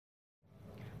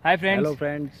Hi friends. Hello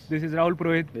friends. This is Rahul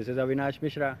Purohit. This is Avinash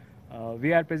Mishra.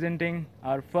 We are presenting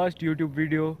our first YouTube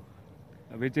video,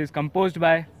 which is composed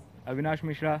by Avinash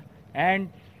Mishra and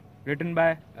written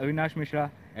by Avinash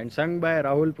Mishra. And sung by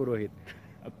Rahul Purohit.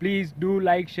 Please do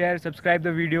like, share, subscribe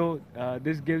the video.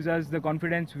 This gives us the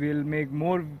confidence. We'll make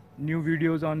more new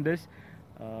videos on this.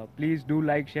 Please do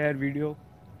like, share video.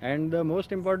 And the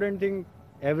most important thing,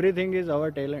 everything is our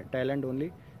talent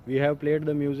only. We have played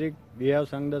the music, we have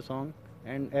sung the song,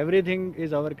 and everything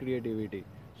is our creativity.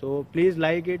 So please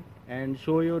like it and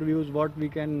show your views what we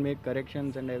can make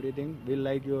corrections and everything. We'll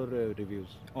like your reviews.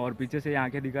 और पीछे से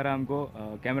आंखें दिखा रहा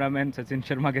हमको cameraman Sachin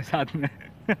Sharma के साथ में.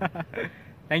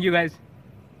 Thank you guys.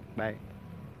 Bye.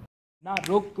 ना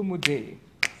रोक मुझे,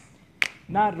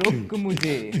 ना रोक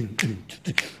मुझे,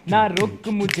 ना रोक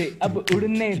मुझे, अब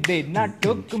उड़ने दे, ना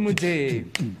टोक मुझे,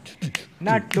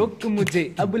 ना टोक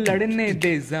मुझे, अब लड़ने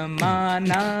दे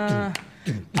ज़माना,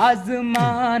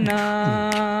 आज़माना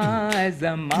है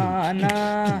ज़माना,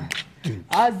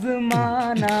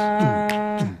 आज़माना.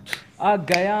 आ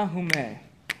गया हूँ मैं,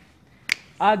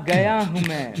 आ गया हूँ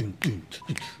मैं,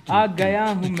 आ गया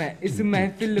हूँ मैं इस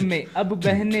महफिल में, अब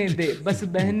बहने दे, बस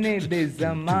बहने दे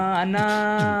ज़माना,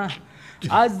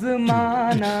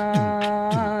 आज़माना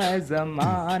है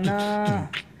ज़माना,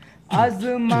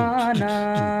 आज़माना.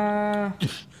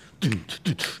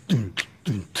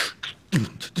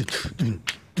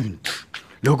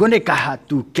 लोगों ने कहा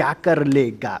तू क्या कर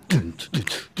लेगा,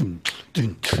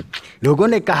 लोगों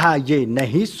ने कहा ये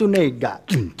नहीं सुनेगा,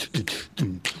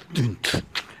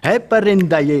 है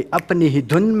परिंदा ये अपनी ही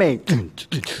धुन में,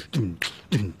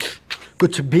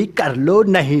 कुछ भी कर लो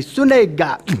नहीं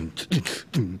सुनेगा,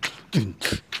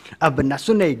 अब न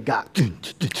सुनेगा,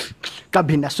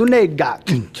 कभी न सुनेगा.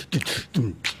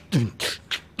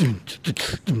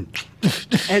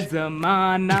 ए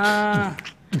ज़माना,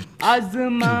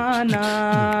 आज़माना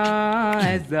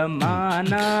है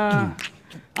ज़माना,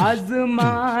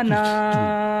 आज़माना.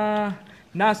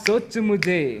 ना सोच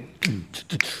मुझे,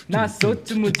 ना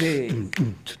सोच मुझे,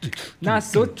 ना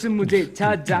सोच मुझे,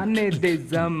 छा जाने दे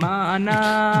ज़माना,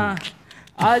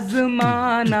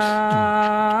 आज़माना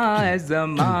है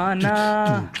ज़माना,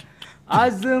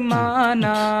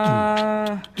 आज़माना.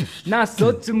 ना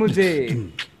सोच मुझे,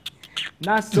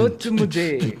 ना सोच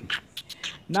मुझे,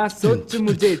 ना सोच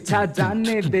मुझे, छा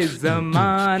जाने दे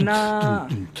ज़माना,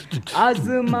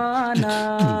 आज़माना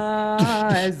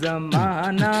है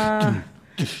ज़माना,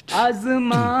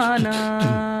 आज़माना.